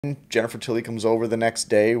Jennifer Tilly comes over the next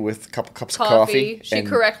day with a couple cups of coffee. She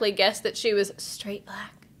correctly guessed that she was straight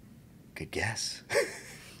black. Good guess.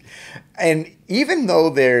 And even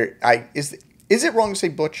though is it wrong to say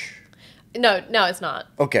butch? No, it's not.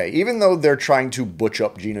 Okay, even though they're trying to butch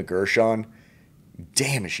up Gina Gershon,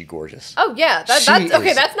 damn is she gorgeous. Oh yeah, that's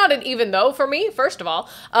okay. That's not an even though for me. First of all,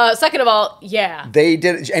 second of all, yeah, they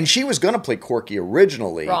did, and she was gonna play Corky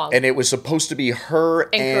originally, wrong, and it was supposed to be her.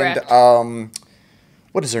 Incorrect. And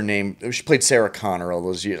what is her name? She played Sarah Connor all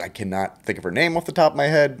those years. I cannot think of her name off the top of my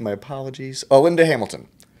head. My apologies. Oh, Linda Hamilton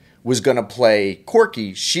was gonna play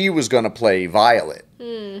Corky. She was gonna play Violet,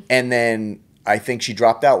 and then I think she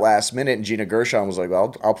dropped out last minute, and Gina Gershon was like,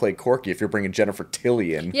 well, I'll play Corky if you're bringing Jennifer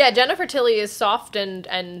Tilly in. Yeah, Jennifer Tilly is soft and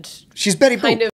she's Betty Boop.